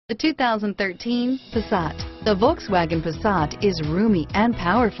The 2013 Passat. The Volkswagen Passat is roomy and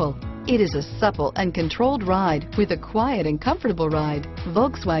powerful. It is a supple and controlled ride with a quiet and comfortable ride.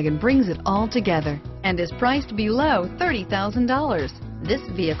 Volkswagen brings it all together and is priced below $30,000. This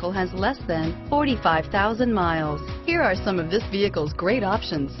vehicle has less than 45,000 miles. Here are some of this vehicle's great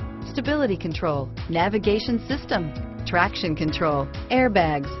options: stability control, navigation system, traction control,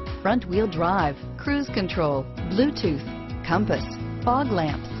 airbags, front-wheel drive, cruise control, Bluetooth, compass, fog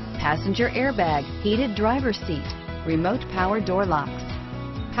lamps, passenger airbag, heated driver's seat, remote power door locks,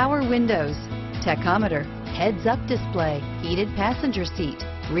 power windows, tachometer, heads-up display, heated passenger seat,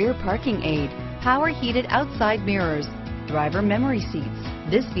 rear parking aid, power heated outside mirrors, driver memory seats.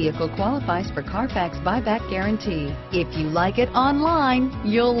 This vehicle qualifies for Carfax buyback guarantee. If you like it online,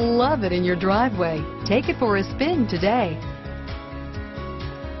 you'll love it in your driveway. Take it for a spin today.